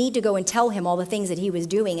 I didn't need to go and tell him all the things that he was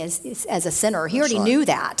doing as a sinner. He already knew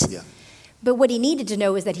that. Yeah. But what he needed to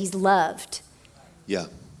know is that he's loved. Yeah.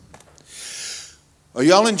 Are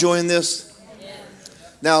y'all enjoying this? Yeah.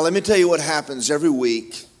 Now, let me tell you what happens every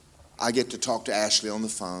week. I get to talk to Ashley on the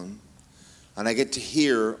phone, and I get to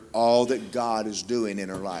hear all that God is doing in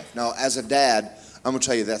her life. Now, as a dad, I'm going to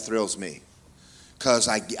tell you that thrills me. Because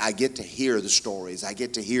I get to hear the stories. I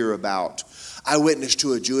get to hear about, I witnessed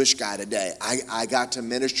to a Jewish guy today. I got to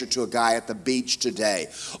minister to a guy at the beach today.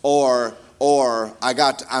 Or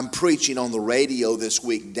I'm preaching on the radio this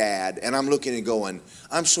week, Dad. And I'm looking and going,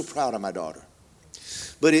 I'm so proud of my daughter.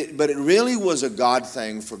 But it really was a God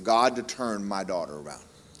thing for God to turn my daughter around.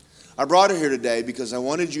 I brought her here today because I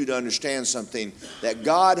wanted you to understand something, that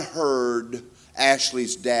God heard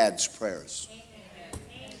Ashley's dad's prayers.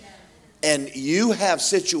 And you have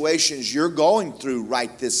situations you're going through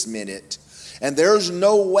right this minute, and there's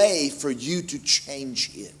no way for you to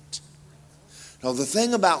change it. Now, the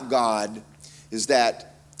thing about God is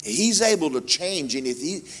that he's able to change, and if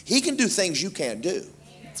he can do things you can't do.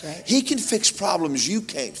 That's right. He can fix problems you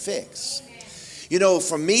can't fix.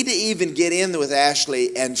 For me to even get in with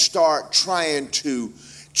Ashley and start trying to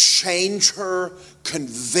change her,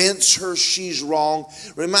 convince her she's wrong,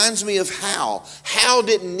 reminds me of Hal. Hal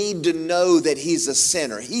didn't need to know that he's a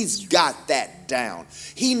sinner. He's got that down.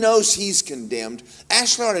 He knows he's condemned.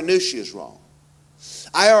 Ashley already knew she was wrong.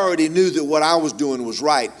 I already knew that what I was doing was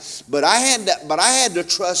right, but I had to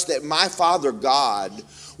trust that my Father God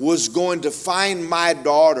was going to find my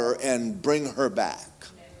daughter and bring her back.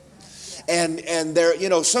 And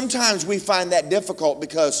there, sometimes we find that difficult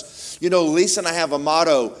because, Lisa and I have a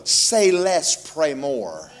motto, say less, pray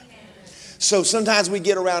more. So sometimes we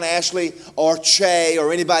get around Ashley or Che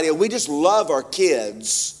or anybody, and we just love our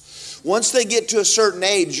kids. Once they get to a certain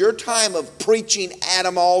age, your time of preaching at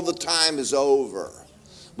them all the time is over.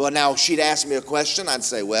 But now she'd ask me a question, I'd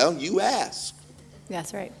say, well, you ask.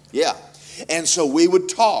 That's right. Yeah. And so we would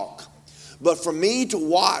talk. But for me to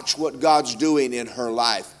watch what God's doing in her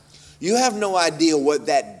life, you have no idea what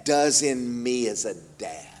that does in me as a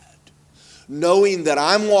dad. knowing that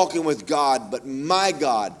I'm walking with God, but my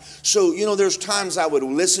God. So, there's times I would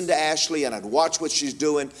listen to Ashley and I'd watch what she's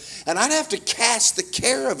doing, and I'd have to cast the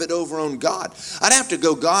care of it over on God. I'd have to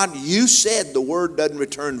go, God, you said the word doesn't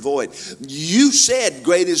return void. You said,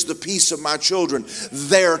 great is the peace of my children.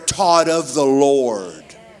 They're taught of the Lord.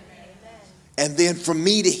 And then for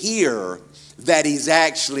me to hear that he's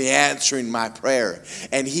actually answering my prayer,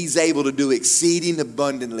 and he's able to do exceeding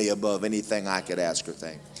abundantly above anything I could ask or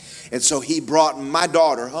think. And so he brought my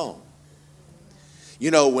daughter home.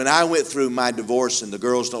 When I went through my divorce, and the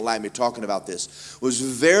girls don't like me talking about this, it was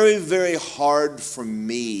very, very hard for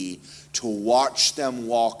me to watch them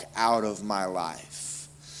walk out of my life.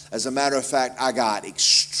 As a matter of fact, I got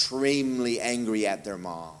extremely angry at their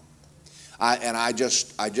mom. I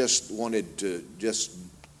just wanted to just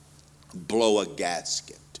blow a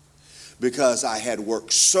gasket, because I had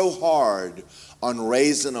worked so hard on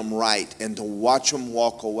raising them right, and to watch them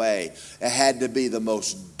walk away, it had to be the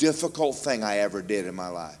most difficult thing I ever did in my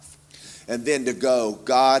life. And then to go,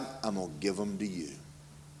 God, I'm going to give them to you.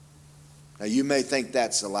 Now you may think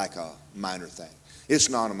that's like a minor thing. It's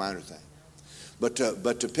not a minor thing. But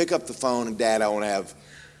to pick up the phone and, Dad, I want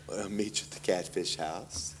to meet you at the Catfish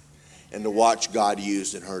House, and to watch God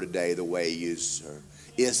using her today the way he uses her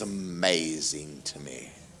is amazing to me.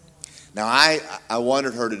 Now, I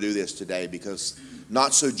wanted her to do this today because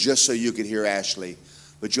just so you could hear Ashley,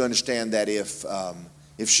 but you understand that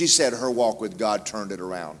if she said her walk with God turned it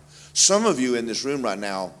around. Some of you in this room right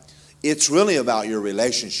now, it's really about your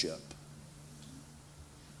relationship.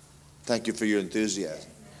 Thank you for your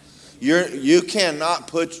enthusiasm. You cannot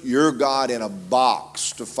put your God in a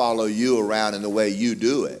box to follow you around in the way you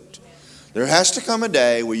do it. There has to come a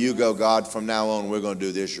day where you go, God, from now on, we're going to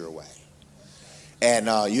do this your way. And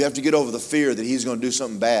you have to get over the fear that he's going to do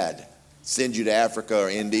something bad, send you to Africa or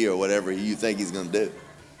India or whatever you think he's going to do.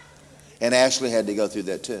 And Ashley had to go through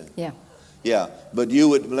that too. Yeah. Yeah, but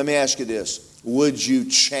let me ask you this. Would you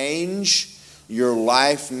change your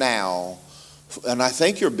life now? And I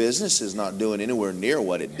think your business is not doing anywhere near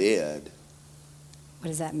what it did. What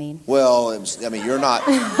does that mean? Well, you're not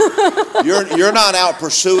you're not out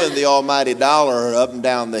pursuing the almighty dollar up and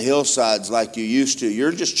down the hillsides like you used to.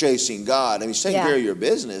 You're just chasing God. You're taking care of your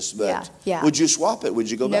business, but would you swap it? Would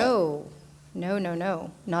you go back? No,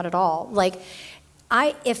 not at all.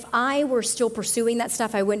 If I were still pursuing that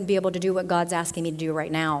stuff, I wouldn't be able to do what God's asking me to do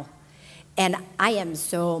right now. And I am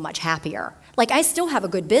so much happier. I still have a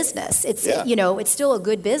good business. It's still a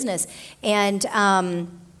good business, and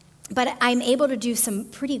but I'm able to do some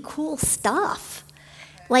pretty cool stuff,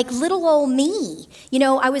 like little old me.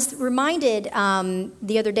 I was reminded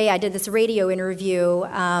the other day, I did this radio interview,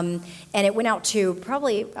 and it went out to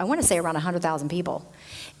probably, I want to say around 100,000 people.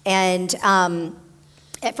 And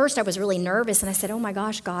at first I was really nervous, and I said, oh my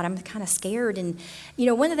gosh, God, I'm kind of scared. And,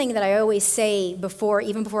 one of the things that I always say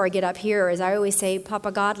even before I get up here is I always say,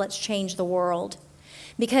 Papa God, let's change the world.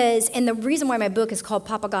 And the reason why my book is called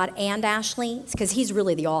Papa God and Ashley is because he's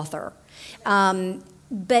really the author.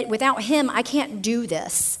 But without him, I can't do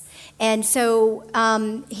this. And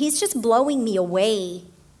so he's just blowing me away,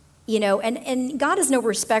 and God is no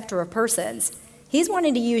respecter of persons. He's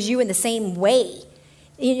wanting to use you in the same way.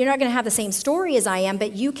 You're not going to have the same story as I am,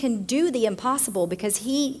 but you can do the impossible because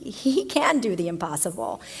he can do the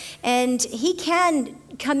impossible. And he can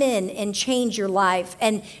come in and change your life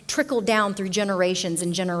and trickle down through generations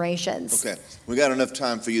and generations. Okay. We got enough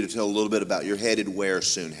time for you to tell a little bit about you're headed where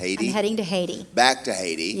soon? Haiti? I'm heading to Haiti. Back to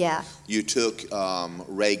Haiti. Yeah. You took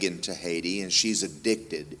Reagan to Haiti, and she's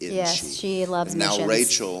addicted, isn't she? Yes, she loves missions. Now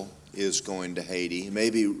Rachel is going to Haiti.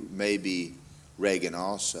 Maybe Reagan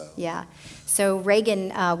also. Yeah. So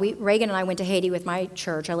Reagan and I went to Haiti with my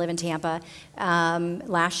church. I live in Tampa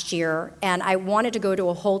last year, and I wanted to go to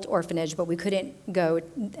a Holt orphanage, but we couldn't go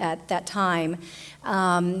at that time.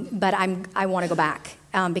 But I want to go back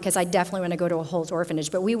because I definitely want to go to a Holt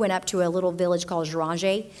orphanage. But we went up to a little village called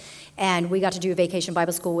Jaranje, and we got to do a vacation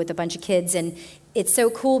Bible school with a bunch of kids, and it's so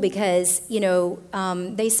cool because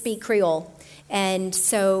they speak Creole, and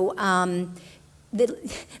so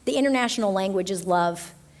the international language is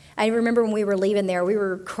love. I remember when we were leaving there, we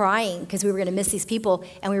were crying because we were going to miss these people,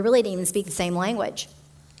 and we really didn't even speak the same language.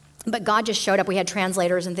 But God just showed up. We had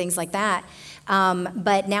translators and things like that.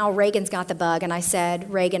 But now Reagan's got the bug, and I said,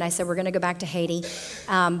 we're going to go back to Haiti,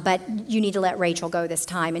 but you need to let Rachel go this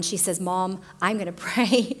time. And she says, Mom, I'm going to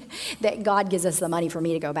pray that God gives us the money for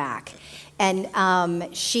me to go back. And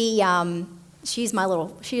she is my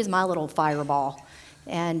little fireball.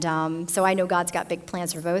 And so I know God's got big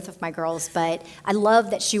plans for both of my girls, but I love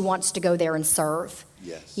that she wants to go there and serve.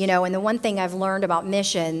 Yes. And the one thing I've learned about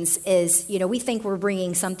missions is, we think we're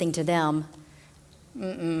bringing something to them,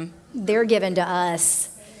 They're given to us.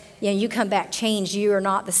 You know, you come back changed. You are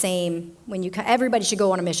not the same when you come. Everybody should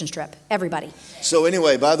go on a mission trip. Everybody. So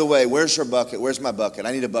anyway, by the way, where's her bucket? Where's my bucket?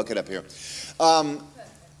 I need a bucket up here.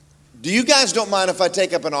 Do you guys don't mind if I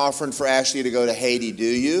take up an offering for Ashley to go to Haiti, do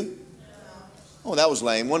you? Oh, that was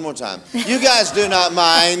lame. One more time. You guys do not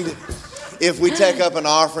mind if we take up an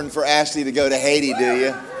offering for Ashley to go to Haiti, do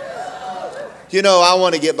you? You know, I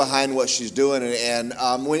want to get behind what she's doing, and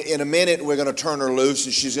in a minute we're going to turn her loose,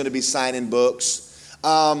 and she's going to be signing books.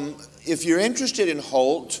 If you're interested in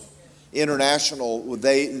Holt International,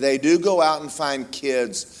 they do go out and find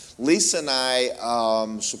kids. Lisa and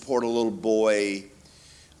I support a little boy.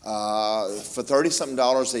 For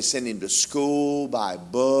 $30-something, they send him to school, buy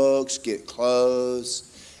books, get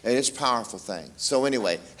clothes, and it's a powerful thing. So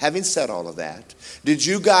anyway, having said all of that, did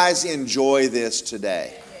you guys enjoy this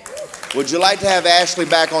today? Would you like to have Ashley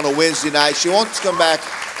back on a Wednesday night? She wants to come back.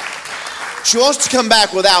 She wants to come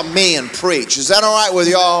back without me and preach. Is that all right with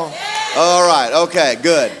y'all? All right. Okay.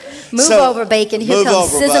 Good. Move over, Bacon. Here comes Move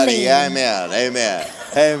over, buddy. Sesame. Amen. Amen.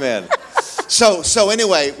 Amen. So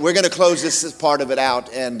anyway, we're going to close this part of it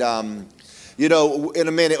out. And, you know, in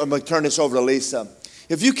a minute, I'm going to turn this over to Lisa.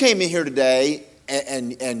 If you came in here today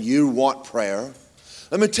and you want prayer,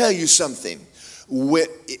 let me tell you something.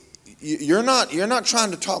 You're not trying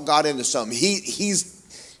to talk God into something.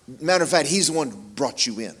 Matter of fact, he's the one who brought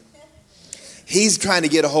you in. He's trying to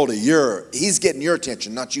get a hold of he's getting your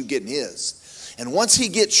attention, not you getting his. And once he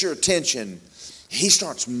gets your attention, he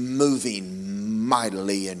starts moving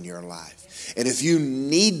mightily in your life. And if you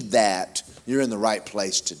need that, you're in the right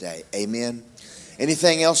place today. Amen.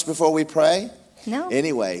 Anything else before we pray? No.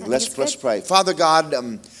 Anyway, let's pray. Father God,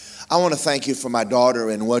 I want to thank you for my daughter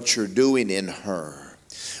and what you're doing in her.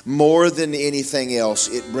 More than anything else,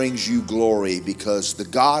 it brings you glory because the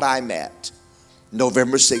God I met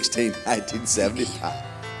November 16, 1975,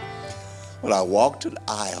 when I walked an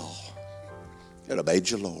aisle and obeyed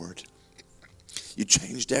your Lord, you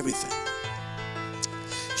changed everything.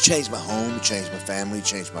 You changed my home, you changed my family, you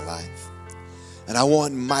changed my life. And I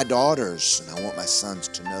want my daughters and I want my sons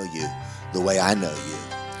to know you the way I know you.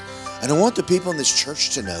 And I want the people in this church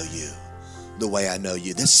to know you the way I know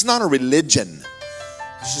you. This is not a religion.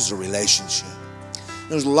 This is a relationship.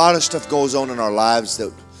 There's a lot of stuff goes on in our lives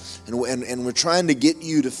and we're trying to get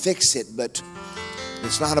you to fix it, but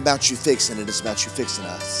it's not about you fixing it, it's about you fixing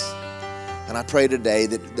us. And I pray today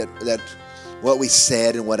that what we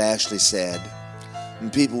said and what Ashley said,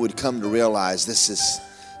 and people would come to realize this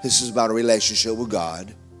is about a relationship with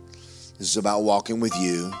God. This is about walking with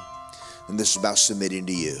you, and this is about submitting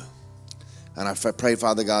to you. And I pray,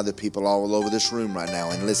 Father God, that people all over this room right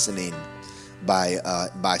now and listening by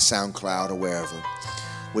SoundCloud or wherever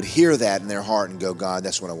would hear that in their heart and go, God,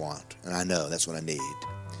 that's what I want. And I know that's what I need.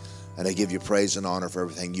 And I give you praise and honor for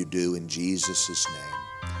everything you do in Jesus'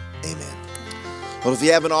 name. Amen. Well, if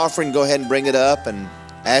you have an offering, go ahead and bring it up. And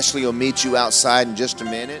Ashley will meet you outside in just a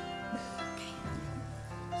minute.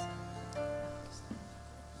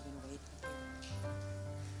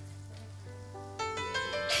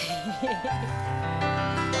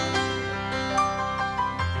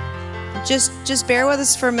 Just bear with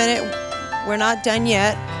us for a minute. We're not done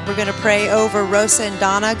yet. We're going to pray over Rosa and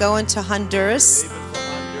Donna going to Honduras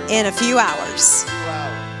in a few hours.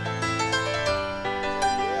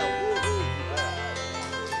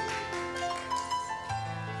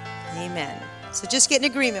 Amen. So just get in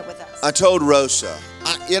agreement with us. I told Rosa,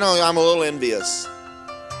 I'm a little envious.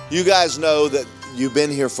 You guys know that you've been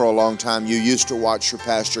here for a long time. You used to watch your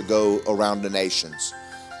pastor go around the nations.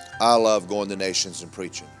 I love going to nations and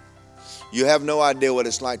preaching. You have no idea what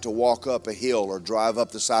it's like to walk up a hill or drive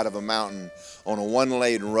up the side of a mountain on a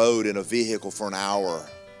one-lane road in a vehicle for an hour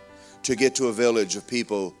to get to a village of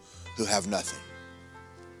people who have nothing.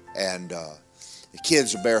 And the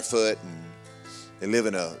kids are barefoot and they live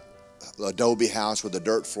in a adobe house with a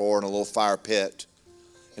dirt floor and a little fire pit.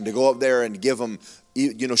 And to go up there and give them,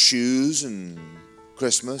 shoes and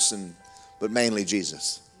Christmas, but mainly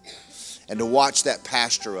Jesus. And to watch that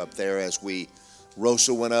pastor up there as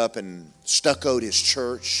Rosa went up and stuccoed his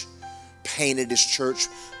church, painted his church,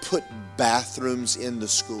 put bathrooms in the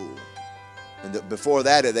school. And before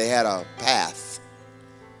that, they had a path.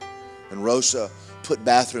 And Rosa put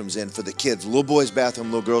bathrooms in for the kids, little boy's bathroom,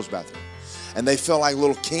 little girl's bathroom. And they felt like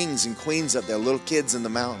little kings and queens up there, little kids in the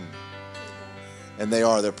mountain. And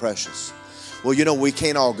they're precious. Well, we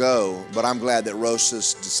can't all go, but I'm glad that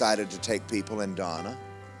Rosa's decided to take people, and Donna.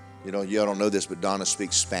 Y'all don't know this, but Donna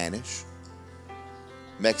speaks Spanish,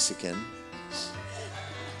 Mexican.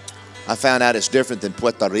 I found out it's different than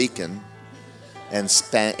Puerto Rican and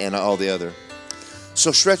all the other.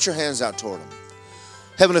 So stretch your hands out toward them.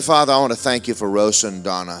 Heavenly Father, I want to thank you for Rosa and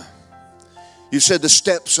Donna. You said the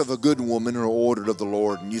steps of a good woman are ordered of the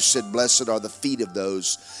Lord, and you said blessed are the feet of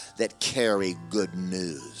those that carry good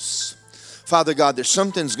news. Father God, there's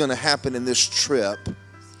something's going to happen in this trip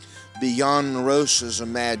beyond Rosa's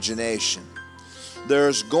imagination.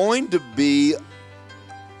 There's going to be,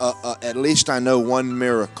 at least I know, one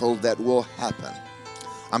miracle that will happen.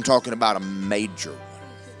 I'm talking about a major one.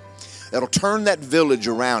 It'll turn that village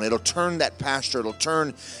around. It'll turn that pastor. It'll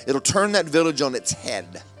turn that village on its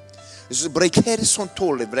head. This is and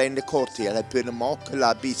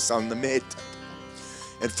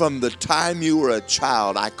from the time you were a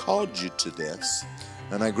child, I called you to this,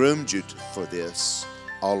 and I groomed you for this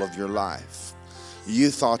all of your life.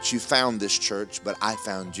 You thought you found this church, but I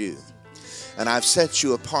found you. And I've set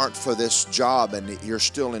you apart for this job, and you're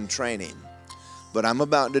still in training. But I'm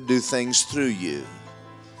about to do things through you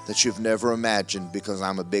that you've never imagined, because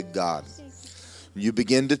I'm a big God. You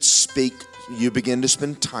begin to speak, you begin to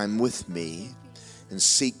spend time with me and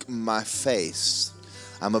seek my face.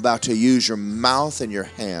 I'm about to use your mouth and your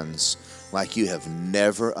hands like you have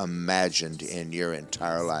never imagined in your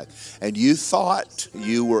entire life. And you thought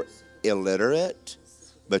you were illiterate,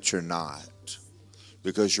 but you're not,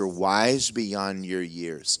 because you're wise beyond your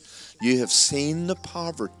years. You have seen the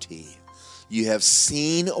poverty. You have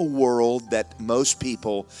seen a world that most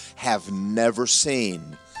people have never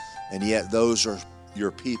seen, and yet those are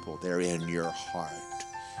your people. They're in your heart.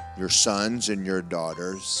 Your sons and your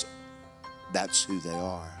daughters, that's who they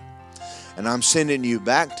are. And I'm sending you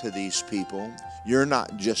back to these people. You're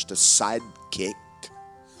not just a sidekick.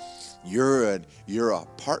 You're a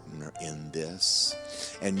partner in this.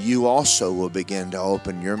 And you also will begin to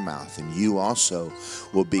open your mouth, and you also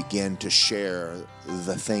will begin to share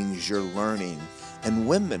the things you're learning. And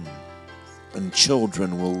women and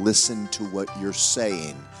children will listen to what you're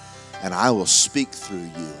saying. And I will speak through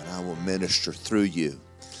you, and I will minister through you.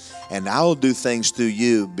 And I will do things through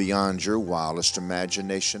you beyond your wildest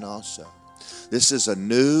imagination also. This is a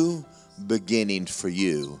new beginning for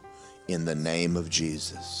you in the name of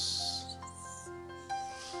Jesus.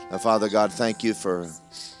 Now, Father God, thank you for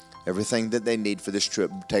everything that they need for this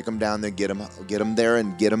trip. Take them down there, get them there,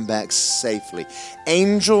 and get them back safely.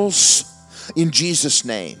 Angels, in Jesus'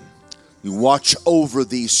 name, you watch over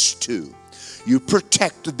these two. You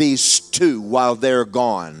protect these two while they're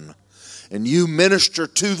gone. And you minister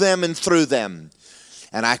to them and through them.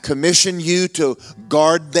 And I commission you to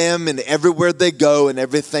guard them in everywhere they go and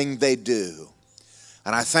everything they do.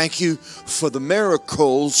 And I thank you for the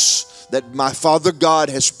miracles that my Father God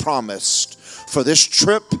has promised for this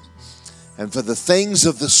trip, and for the things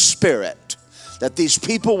of the Spirit that these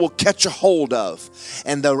people will catch a hold of.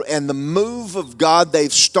 And the move of God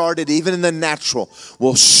they've started, even in the natural,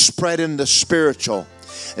 will spread in the spiritual.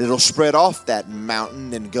 And it'll spread off that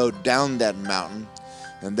mountain and go down that mountain.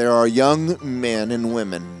 And there are young men and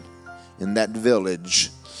women in that village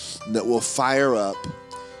that will fire up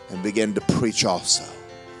and begin to preach also,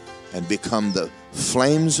 and become the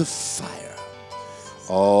flames of fire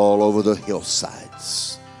all over the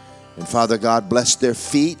hillsides. And Father God, bless their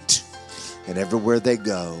feet and everywhere they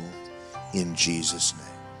go, in Jesus' name.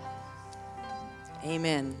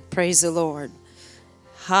 Amen. Praise the Lord.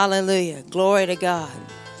 Hallelujah. Glory to God.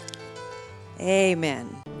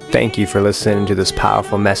 Amen. Thank you for listening to this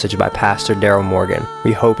powerful message by Pastor Daryl Morgan.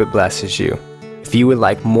 We hope it blesses you. If you would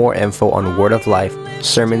like more info on Word of Life,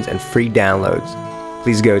 sermons, and free downloads,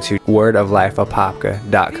 please go to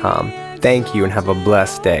wordoflifeapopka.com. Thank you and have a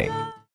blessed day.